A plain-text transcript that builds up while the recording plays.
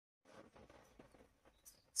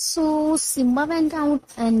So Simba went out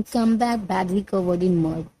and come back badly covered in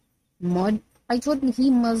mud. Mud? I thought he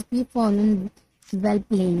must be fallen while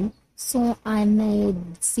playing. So I made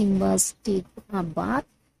Simba take a bath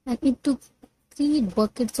and it took 3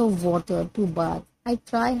 buckets of water to bath. I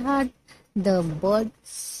tried hard, but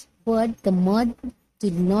the mud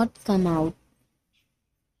did not come out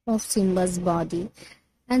of Simba's body.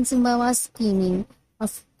 And Simba was screaming,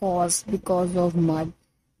 of course, because of mud.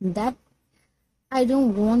 That I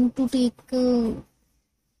don't want to take a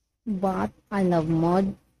bath. I love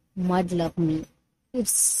mud. Mud love me.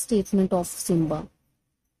 It's statement of Simba.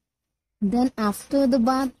 Then after the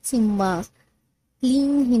bath, Simba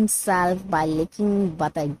cleaned himself by licking,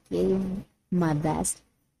 but I gave my best.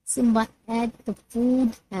 Simba ate the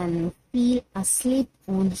food and fell asleep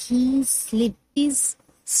on his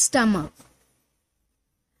stomach.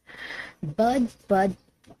 But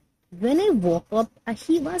when I woke up,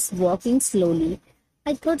 he was walking slowly.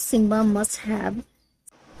 I thought Simba must have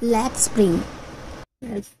leg spring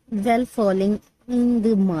well falling in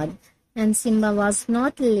the mud, and Simba was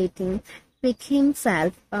not letting pick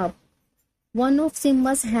himself up. One of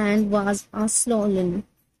Simba's hand was swollen,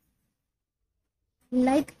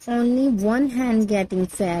 like only one hand getting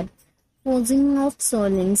fed. Posing of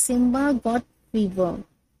swollen, Simba got fever.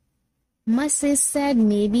 My sis said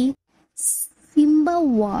maybe Simba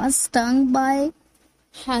was stung by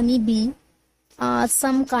honeybee or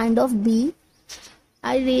some kind of bee.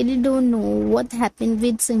 I really don't know what happened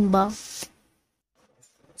with Simba.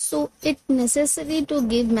 So it's necessary to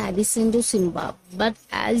give medicine to Simba. But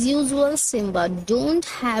as usual, Simba don't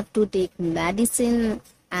have to take medicine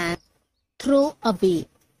and throw away.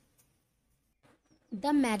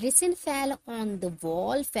 The medicine fell on the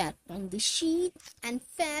wall, fell on the sheet, and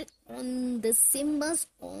fell on the Simba's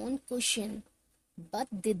own cushion, but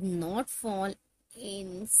did not fall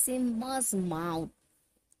in Simba's mouth.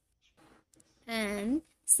 And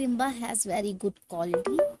Simba has very good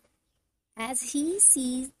quality. As he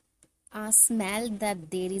sees a smell that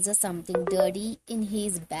there is a something dirty in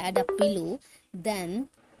his bed, a pillow, then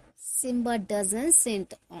Simba doesn't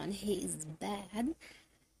sit on his bed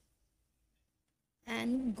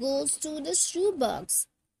and goes to the shoebox.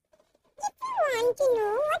 If you want to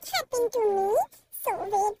know what happened to me, so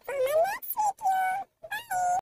wait for my next video.